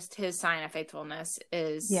think just his sign of faithfulness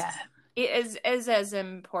is as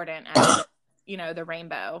important as the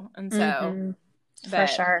rainbow. And so,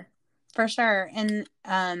 for sure. And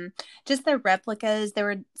just the replicas, there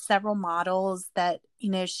were several models that,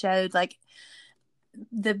 showed like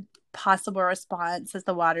the possible response as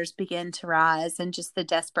the waters began to rise, and just the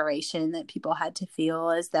desperation that people had to feel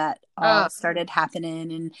as that all started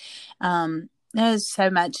happening. And there's so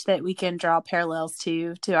much that we can draw parallels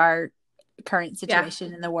to our current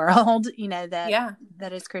situation in the world, that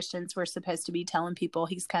as Christians we're supposed to be telling people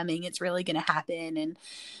he's coming, it's really going to happen,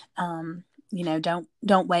 and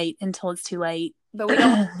don't wait until it's too late. But we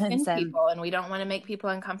don't want to offend people, and we don't want to make people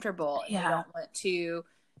uncomfortable, and we don't want to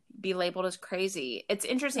be labeled as crazy. It's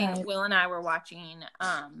interesting. Right. Will and I were watching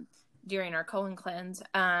during our colon cleanse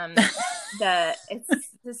it's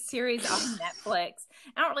this series on Netflix.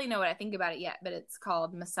 I don't really know what I think about it yet, but it's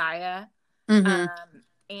called Messiah. But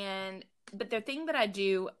the thing that I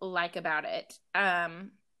do like about it,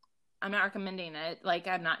 I'm not recommending it. Like,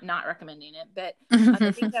 I'm not recommending it, but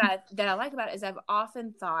the thing that I like about it is I've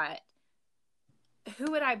often thought,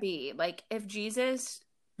 who would I be? Like, if Jesus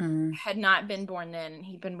had not been born then,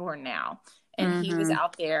 he'd been born now, and he was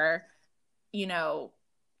out there,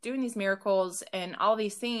 doing these miracles and all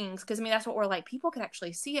these things. Because that's what we're like. People could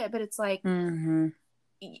actually see it, but it's like,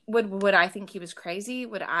 would I think he was crazy?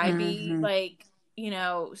 Would I be like,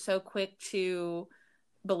 so quick to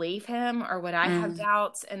believe him, or would I have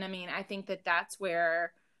doubts? And I think that's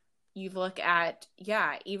where you look at,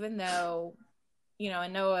 even though,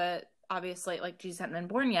 and Noah, obviously, like, Jesus hadn't been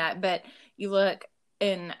born yet, but you look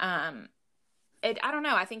and I don't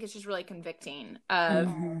know, I think it's just really convicting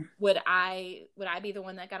of would I be the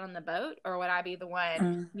one that got on the boat, or would I be the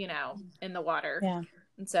one in the water?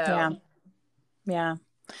 And so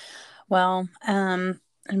well,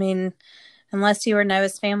 unless you were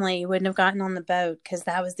Noah's family, you wouldn't have gotten on the boat, because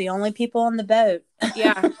that was the only people on the boat.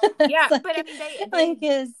 Like, but like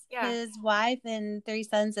his wife and 3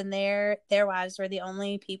 sons and their wives were the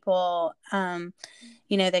only people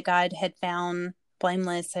that God had found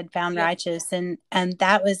blameless, had found righteous, and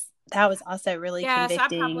that was also really convicting. So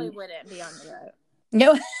I probably wouldn't be on the boat.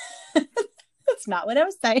 No, that's not what I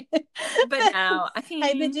was saying. But no,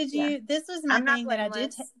 but did you? This was my thing that I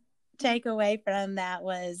did take away from that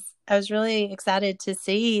was I was really excited to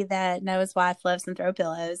see that Noah's wife loves some throw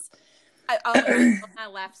pillows. I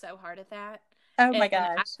laughed so hard at that. Oh my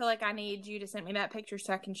gosh. I feel like I need you to send me that picture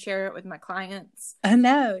so I can share it with my clients. Oh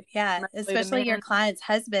no, especially your clients'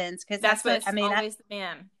 husbands, because that's what always the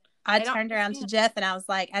man. I turned around to Jeff and I was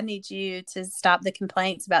like, I need you to stop the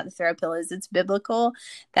complaints about the throw pillows. It's biblical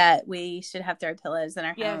that we should have throw pillows in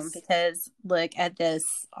our home, because look at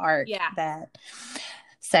this ark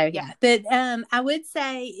but I would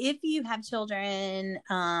say, if you have children,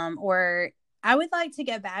 or I would like to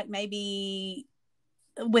go back maybe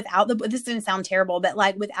without this didn't sound terrible, but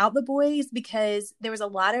like without the boys, because there was a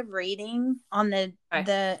lot of reading on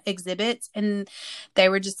the exhibits, and they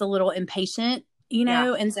were just a little impatient,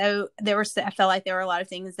 and so I felt like there were a lot of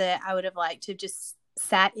things that I would have liked to just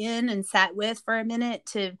sat with for a minute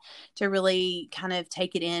to really kind of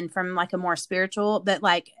take it in from like a more spiritual, but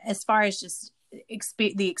like as far as just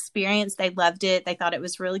the experience, they loved it. They thought it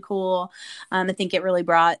was really cool. I think it really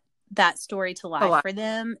brought that story to life for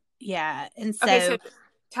them. And so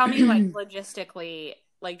tell me, like, logistically,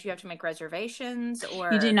 like, do you have to make reservations,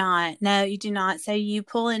 or? You do not. No, you do not. So you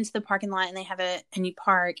pull into the parking lot, and they have and you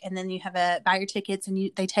park, and then you have buy your tickets,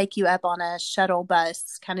 and they take you up on a shuttle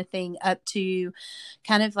bus kind of thing up to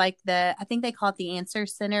kind of like I think they call it the Answer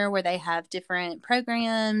Center, where they have different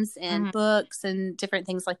programs and books and different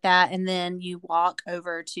things like that. And then you walk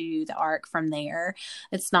over to the Ark from there.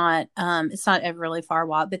 It's not a really far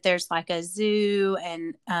walk, but there's like a zoo,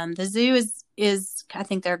 and the zoo is I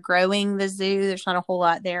think they're growing the zoo. There's not a whole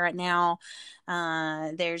lot there right now.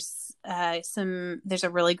 There's a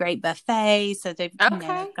really great buffet. So they've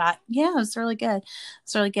got, it's really good.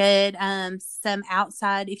 It's really good. Some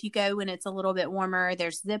outside, if you go when it's a little bit warmer,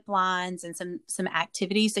 there's zip lines and some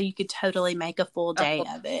activities. So you could totally make a full day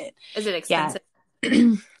of it. Is it expensive?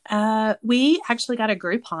 We actually got a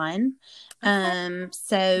Groupon.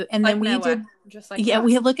 So, and then we Noah, did just like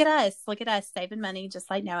we look at us saving money just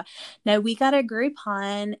like Noah. No, we got a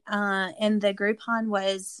Groupon, and the Groupon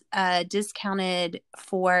was discounted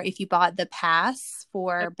for if you bought the pass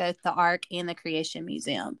for both the Ark and the Creation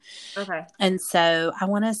Museum. Okay. And so I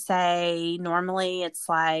want to say normally it's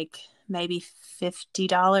like maybe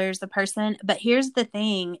 $50 a person, but here's the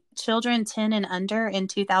thing: children 10 and under in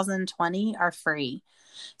 2020 are free.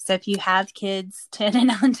 So if you have kids 10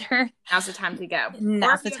 and under, now's the time to go.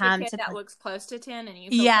 Now's the time to that looks close to 10 and you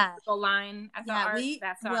feel yeah. comfortable line at the arc,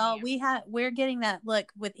 that's on you. We're getting that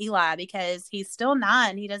look with Eli because he's still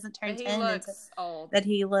 9. He doesn't turn 10. He looks old. But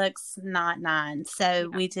he looks not 9. So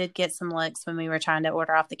we did get some looks when we were trying to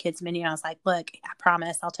order off the kids menu. I was like, look, I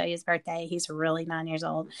promise I'll tell you his birthday. He's really 9 years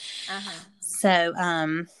old. So,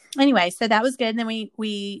 anyway, so that was good. And then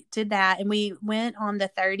we did that and we went on the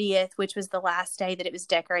 30th, which was the last day that it was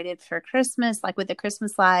decorated for Christmas, like with the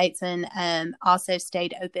Christmas lights, and also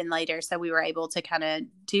stayed open later. So we were able to kind of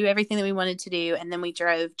do everything that we wanted to do. And then we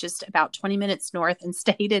drove just about 20 minutes north and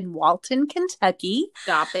stayed in Walton, Kentucky.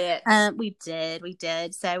 Stop it. We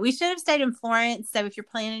did. So we should have stayed in Florence. So if you're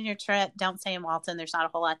planning your trip, don't stay in Walton. There's not a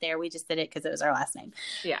whole lot there. We just did it because it was our last name.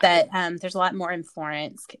 Yeah. But there's a lot more in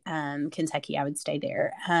Florence, Kentucky. I would stay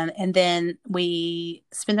there. And then we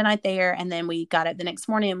spent the night there. And then we got up the next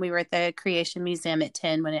morning and we were at the Creation Museum at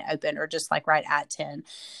 10 when it opened, or just like right at 10.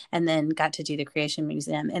 And then got to do the Creation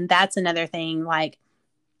Museum. And that's another thing, like,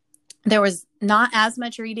 there was not as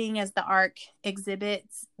much reading as the ARC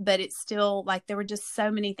exhibits, but it's still like there were just so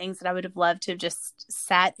many things that I would have loved to have just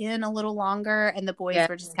sat in a little longer. And the boys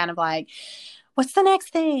were just kind of like, what's the next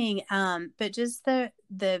thing? But just the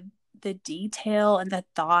detail and the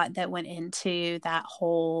thought that went into that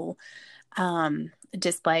whole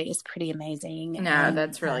display is pretty amazing. No,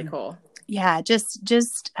 that's really cool. Yeah, just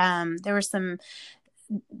there were some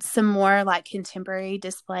more like contemporary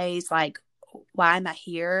displays, like why am I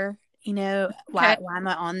here? You know, why am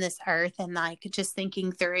I on this earth? And like just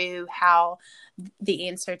thinking through how the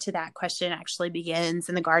answer to that question actually begins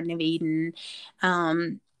in the Garden of Eden.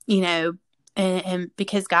 You know, and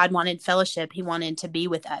because God wanted fellowship, he wanted to be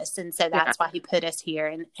with us. And so that's why he put us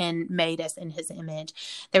here and made us in his image.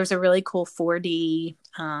 There was a really cool 4D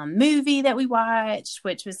movie that we watched,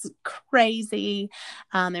 which was crazy,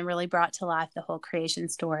 and really brought to life the whole creation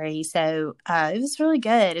story. So it was really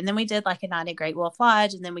good. And then we did like a night at Great Wolf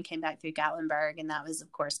Lodge, and then we came back through Gatlinburg, and that was,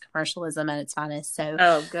 of course, commercialism at its finest. So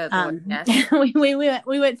good Lord, yes.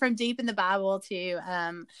 we went from deep in the Bible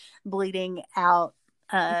to bleeding out.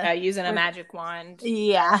 Using a magic wand.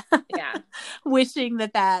 Yeah. Wishing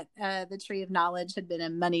that the tree of knowledge had been a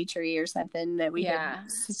money tree or something that we had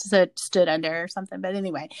stood under or something. But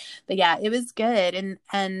anyway, it was good.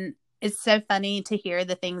 And it's so funny to hear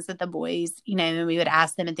the things that the boys, you know, and we would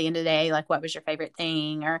ask them at the end of the day, like, what was your favorite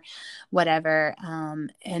thing or whatever.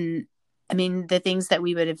 And I mean, the things that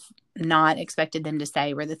we would have not expected them to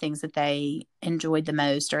say were the things that they enjoyed the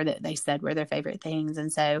most, or that they said were their favorite things.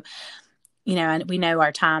 And so, you know, and we know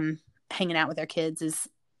our time hanging out with our kids is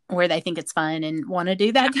where they think it's fun and want to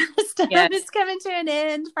do that kind of stuff. It's coming to an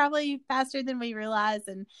end probably faster than we realize.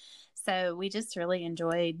 And so we just really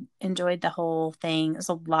enjoyed the whole thing. It was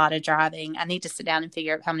a lot of driving. I need to sit down and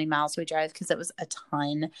figure out how many miles we drove because it was a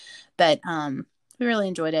ton. But we really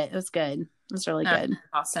enjoyed it. It was good. It was really good.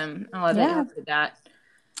 Awesome. I love that you did that.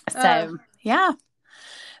 So,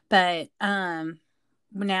 But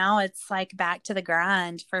now it's like back to the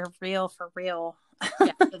grind for real. For real.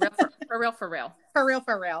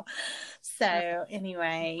 So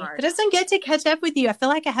anyway, but it's been good to catch up with you. I feel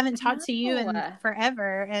like I haven't talked to you in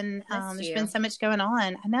forever, and there's been so much going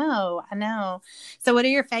on. I know. So what are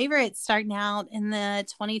your favorites starting out in the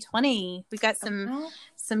 2020? We've got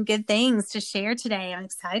some good things to share today. I'm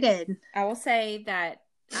excited. I will say that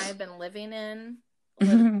I've been living in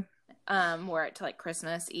wore it to like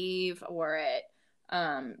Christmas Eve, wore it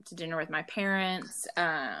to dinner with my parents.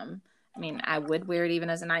 I mean, I would wear it even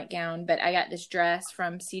as a nightgown, but I got this dress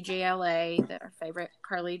from CJLA, our favorite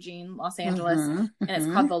Carly Jean Los Angeles, and it's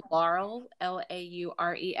called the Laurel,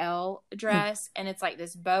 Laurel dress, and it's like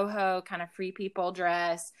this boho kind of free people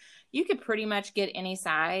dress. You could pretty much get any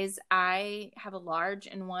size. I have a large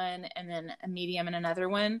in one and then a medium in another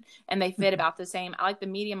one, and they fit about the same. I like the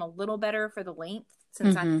medium a little better for the length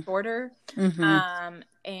since I'm shorter.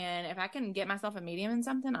 And if I can get myself a medium in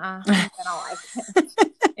something, then I'll like it.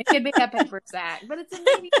 It could be a paper sack, but it's a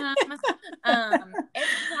medium.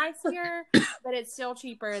 It's pricier, but it's still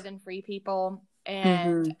cheaper than Free People.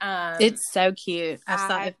 And it's so cute. I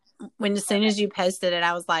saw it as soon as you posted it,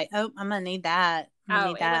 I was like, oh, I'm gonna need that. It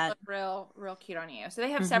would look real cute on you. So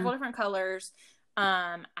they have several different colors.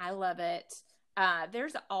 I love it.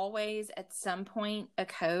 There's always at some point a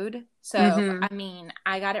code. So I mean,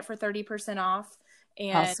 I got it for 30% off.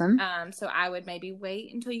 And awesome. So I would maybe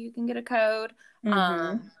wait until you can get a code.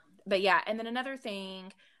 But yeah, and then another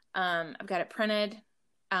thing, I've got it printed.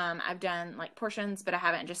 I've done like portions, but I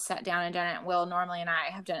haven't just sat down and done it. Will normally and I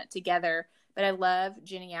have done it together but I love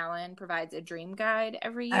Jenny Allen provides a dream guide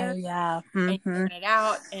every year. Oh, yeah. And you print it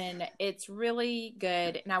out, and it's really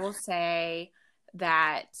good. And I will say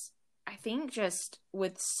that I think just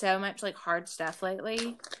with so much like hard stuff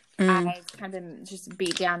lately, I've kind of just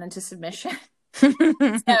beat down into submission.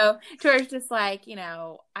 So George just like, you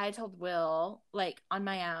know, I told Will like on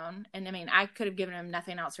my own, and I mean, I could have given him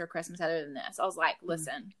nothing else for Christmas other than this. I was like,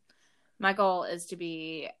 listen, my goal is to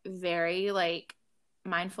be very like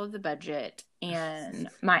mindful of the budget, and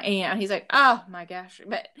he's like, oh my gosh,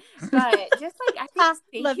 but just like I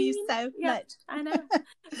think love you so much. I know, but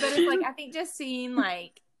it's like I think just seeing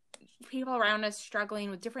like people around us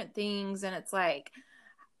struggling with different things, and it's like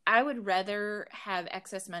I would rather have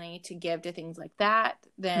excess money to give to things like that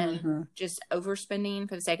than just overspending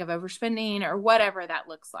for the sake of overspending or whatever that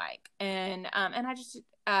looks like. And I just,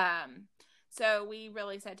 so we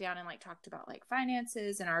really sat down and like talked about like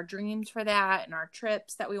finances and our dreams for that and our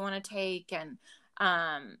trips that we want to take.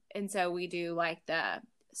 And so we do like the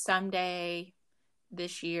someday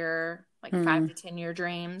this year, like 5 to 10 year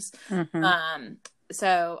dreams.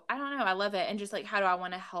 So I don't know. I love it. And just like, how do I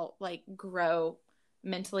want to help like grow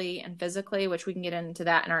mentally and physically, which we can get into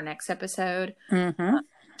that in our next episode. I know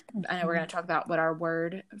we're going to talk about what our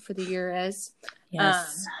word for the year is.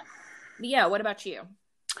 Yes. Yeah. What about you?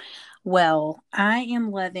 Well, I am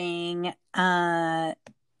loving,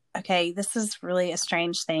 okay, this is really a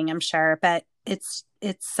strange thing, I'm sure, but it's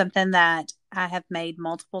something that I have made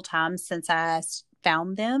multiple times since I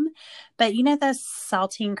found them. But you know, the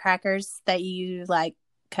saltine crackers that you like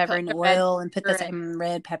cover in oil and put the same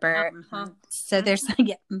red pepper. So there's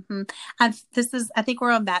I think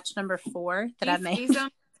we're on batch number 4 that I made.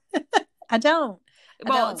 I don't.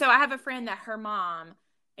 So I have a friend that her mom,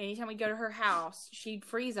 anytime we go to her house, she'd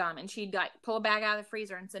freeze them and she'd like pull a bag out of the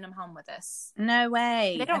freezer and send them home with us. No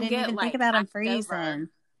way. They don't I didn't even think about them freezing.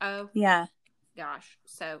 Oh yeah. Gosh,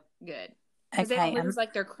 so good. Okay. They don't lose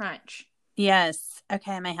like their crunch. Yes.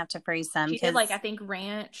 Okay, I may have to freeze some. She did like I think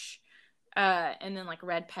ranch. And then like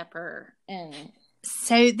red pepper. And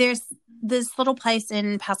so there's this little place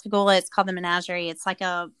in Pascagoula. It's called the Menagerie. It's like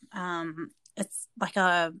a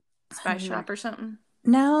spice shop or something.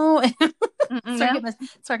 No, sorry, my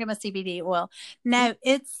CBD oil. No,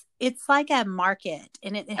 it's like a market,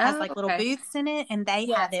 and it has like little booths in it, and they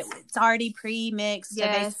have it. It's already pre-mixed.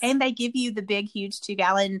 Yes. So they give you the big, huge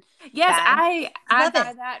 2-gallon. Yes, bag. I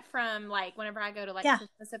buy that from like whenever I go to like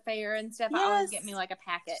Christmas affair and stuff. I always get me like a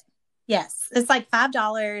packet. Yes, it's like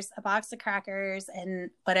 $5 a box of crackers and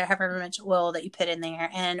whatever much oil that you put in there.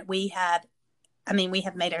 And we have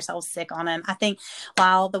made ourselves sick on them. I think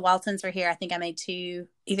while the Waltons were here, I think I made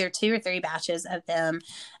either 2 or 3 batches of them.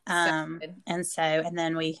 And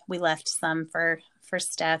then we left some for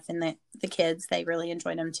Steph and the kids. They really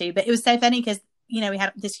enjoyed them too. But it was so funny because, you know, we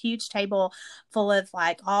had this huge table full of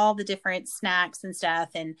like all the different snacks and stuff.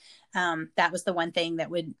 And that was the one thing that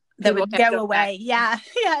would go away. Yeah.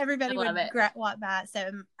 Everybody would want that.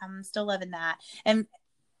 So I'm still loving that. And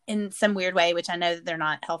in some weird way, which I know that they're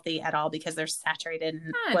not healthy at all because they're saturated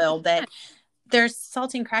in oil, but there's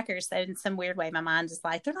saltine crackers. So in some weird way, my mind is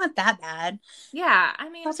like, they're not that bad. Yeah. I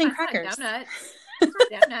mean, saltine crackers. Donuts.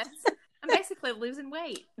 Donuts. I'm basically losing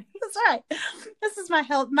weight. That's right. This is my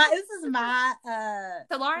health.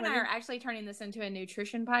 So Laura and I are actually turning this into a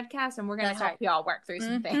nutrition podcast, and we're going to help y'all work through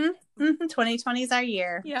some things. 2020 is our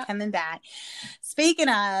year. Yeah. Coming back. Speaking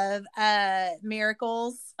of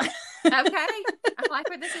miracles. Okay. I like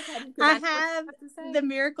where this is heading. I have the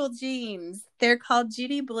Miracle jeans. They're called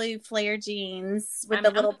Judy Blue Flare jeans with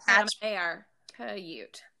the little patch. They are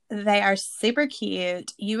cute. They are super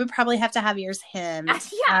cute. You would probably have to have yours hemmed. Yeah,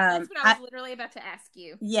 that's what I was literally about to ask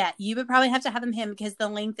you. Yeah, you would probably have to have them hemmed because the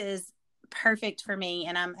length is perfect for me,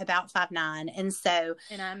 and I'm about 5'9", and so.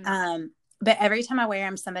 And I'm. But every time I wear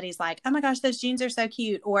them, somebody's like, "Oh my gosh, those jeans are so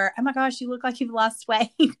cute," or "Oh my gosh, you look like you've lost weight."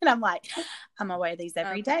 And I'm like, "I'm gonna wear these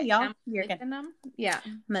every day, y'all." You're gonna them? Yeah,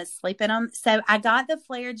 I'm gonna sleep in them. So I got the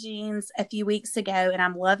flare jeans a few weeks ago, and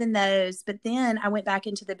I'm loving those. But then I went back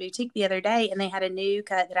into the boutique the other day, and they had a new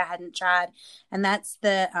cut that I hadn't tried, and that's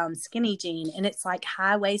the skinny jean, and it's like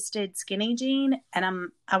high waisted skinny jean, and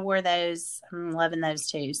I wore those. I'm loving those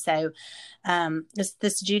too. So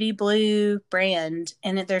this Judy Blue brand,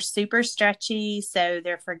 and they're super stretchy, so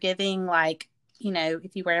they're forgiving. Like, you know,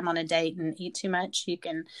 if you wear them on a date and eat too much, you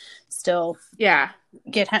can still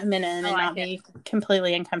get home in and not be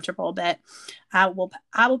completely uncomfortable. But I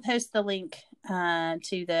will post the link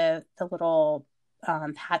to the little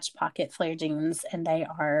patch pocket flare jeans, and they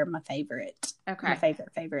are my favorite. Okay, my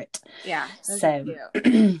favorite. Yeah. So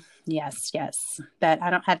yes, but I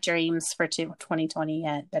don't have dreams for 2020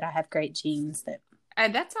 yet. But I have great jeans that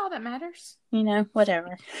That's all that matters.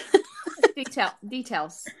 Whatever.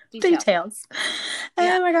 Details.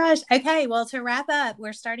 Oh my gosh. Okay. Well, to wrap up,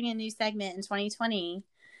 we're starting a new segment in 2020.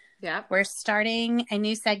 Yeah. We're starting a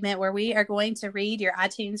new segment where we are going to read your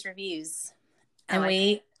iTunes reviews. And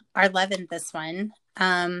we are loving this one.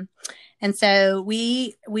 And so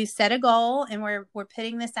we've set a goal, and we're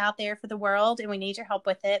putting this out there for the world, and we need your help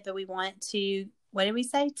with it. But we want to, what did we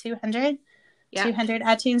say? 200? Yeah. 200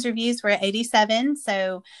 iTunes reviews. We're at 87.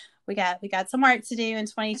 So we got some work to do in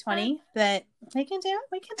 2020, but we can do it.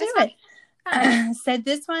 We can do it. So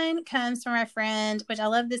this one comes from our friend, which I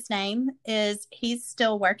love this name, is He's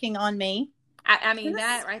Still Working on Me. I mean,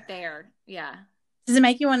 that right there. Yeah. Does it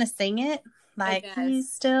make you want to sing it? Like,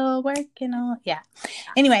 he's still working on. Yeah.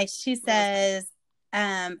 Anyway, she says,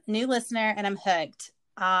 new listener, and I'm hooked.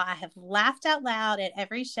 I have laughed out loud at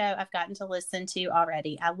every show I've gotten to listen to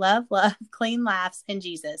already. I love, clean laughs, and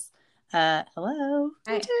Jesus. Hello.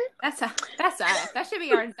 Hey, that should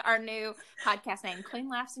be our new podcast name, Clean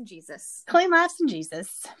Laughs and Jesus. Clean Laughs and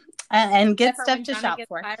Jesus. And good stuff to shop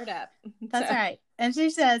for. Fired up. That's right. And she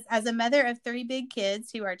says, as a mother of 3 big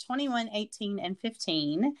kids who are 21, 18, and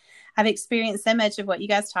 15, I've experienced so much of what you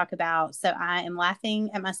guys talk about. So I am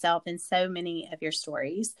laughing at myself in so many of your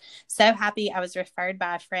stories. So happy I was referred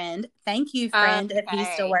by a friend. Thank you, friend, if he's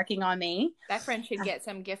still working on me. That friend should get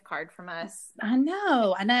some gift card from us. I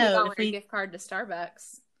know. If we gift card to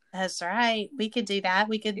Starbucks. That's right. We could do that.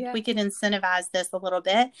 We could incentivize this a little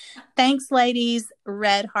bit. Thanks, ladies.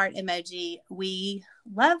 Red heart emoji. We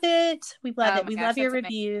love it. We love it. We love your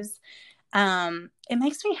reviews. It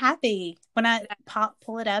makes me happy when I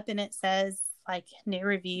pull it up and it says like new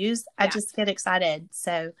reviews. I just get excited.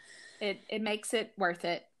 So it makes it worth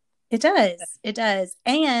it. It does. It does.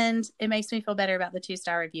 And it makes me feel better about the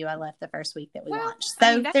 2-star review I left the first week that we launched.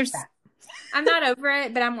 So there's that. I'm not over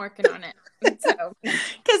it, but I'm working on it. So,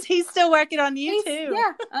 because he's still working on you too.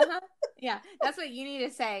 Yeah. Yeah. That's what you need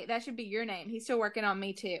to say. That should be your name. He's still working on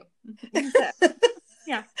me too. So,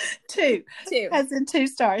 yeah. 2. As in 2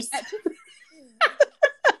 stars.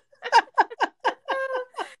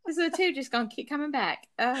 So 2 just gonna keep coming back.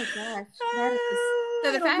 Oh gosh.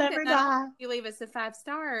 So the fact that you leave us a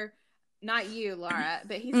 5-star, not you, Laura,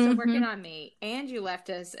 but he's still working on me, and you left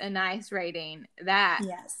us a nice rating. That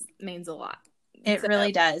means a lot. It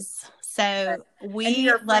really does. So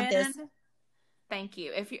we love this. Thank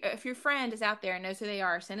you. If your friend is out there and knows who they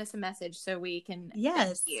are, send us a message so we can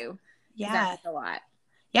thank you. Yeah, that means a lot.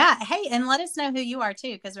 Yeah. Hey, and let us know who you are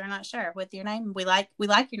too, because we're not sure with your name. We like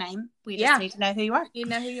your name. We just need to know who you are. You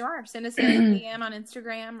know who you are. Send us a DM on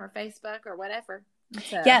Instagram or Facebook or whatever.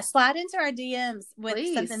 So. Yeah, slide into our DMs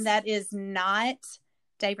with something that is not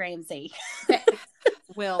Dave Ramsey.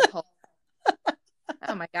 Will Holt.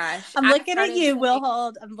 Oh my gosh. I'm looking at you, Will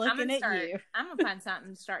Holt. I'm looking at you. I'm going to find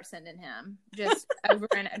something to start sending him. Just over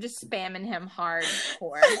and just spamming him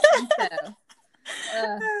hardcore.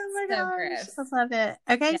 Oh my gosh. Gross. I love it.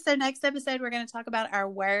 Okay, so next episode we're going to talk about our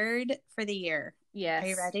word for the year. Yes. Are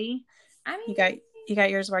you ready? I mean, you got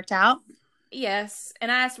yours worked out? Yes.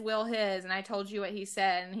 And I asked Will his, and I told you what he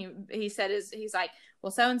said, and he said he's like,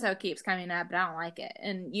 well, so and so keeps coming up, but I don't like it.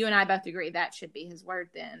 And you and I both agree that should be his word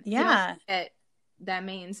then. Yeah. That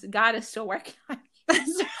means God is still working on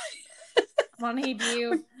you. I want to need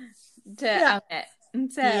you to own it.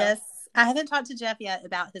 And so, yes. I haven't talked to Jeff yet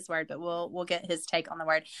about his word, but we'll get his take on the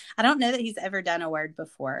word. I don't know that he's ever done a word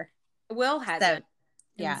before. Will hasn't.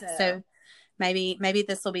 So maybe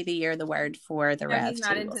this will be the year of the word for the Rev. He's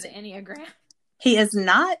not into the Enneagram. He is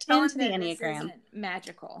not into the Enneagram. This isn't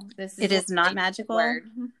magical. It is not magical. Word.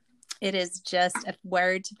 It is just a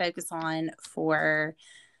word to focus on for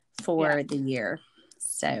the year.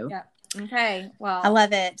 So okay. Well, I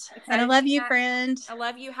love it. And I love you, friend. I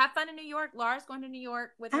love you. Have fun in New York. Laura's going to New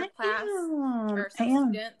York with her class. Or some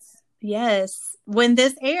students. Yes. When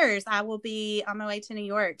this airs, I will be on my way to New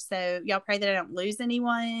York. So y'all pray that I don't lose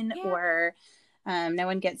anyone or no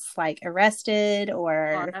one gets like arrested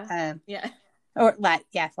or or like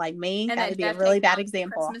me. And that would be a really bad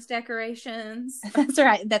example. Christmas decorations. That's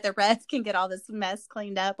right. That the rest can get all this mess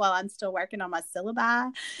cleaned up while I'm still working on my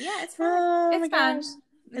syllabi. Yeah, it's fine. It's fine.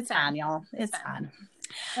 It's fine, y'all. It's fine.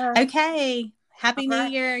 Okay. Happy New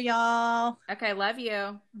Year, y'all. Okay. Love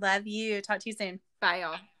you. Love you. Talk to you soon. Bye,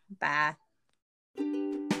 y'all. Bye.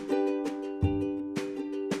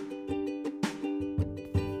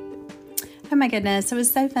 Oh my goodness. It was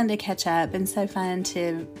so fun to catch up and so fun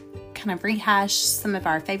to kind of rehash some of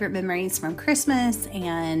our favorite memories from Christmas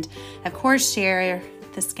and of course share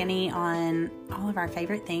the skinny on all of our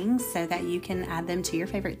favorite things so that you can add them to your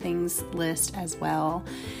favorite things list as well.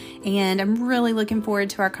 And I'm really looking forward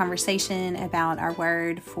to our conversation about our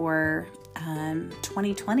word for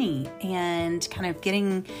 2020 and kind of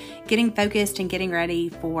getting focused and getting ready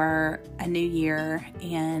for a new year,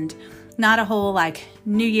 and not a whole like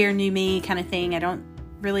new year, new me kind of thing. I don't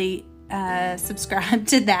really subscribe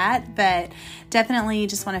to that, but definitely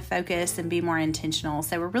just want to focus and be more intentional.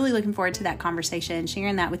 So we're really looking forward to that conversation,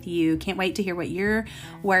 sharing that with you. Can't wait to hear what your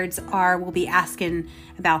words are. We'll be asking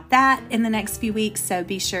about that in the next few weeks. So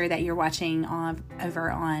be sure that you're watching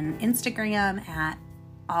over on Instagram at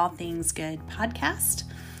All Things Good Podcast.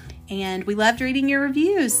 And we loved reading your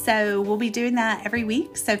reviews, so we'll be doing that every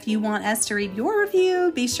week. So if you want us to read your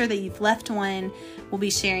review, be sure that you've left one. We'll be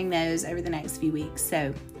sharing those over the next few weeks.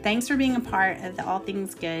 So thanks for being a part of the All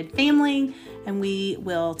Things Good family, and we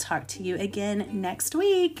will talk to you again next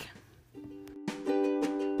week.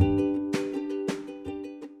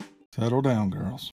 Settle down, girls.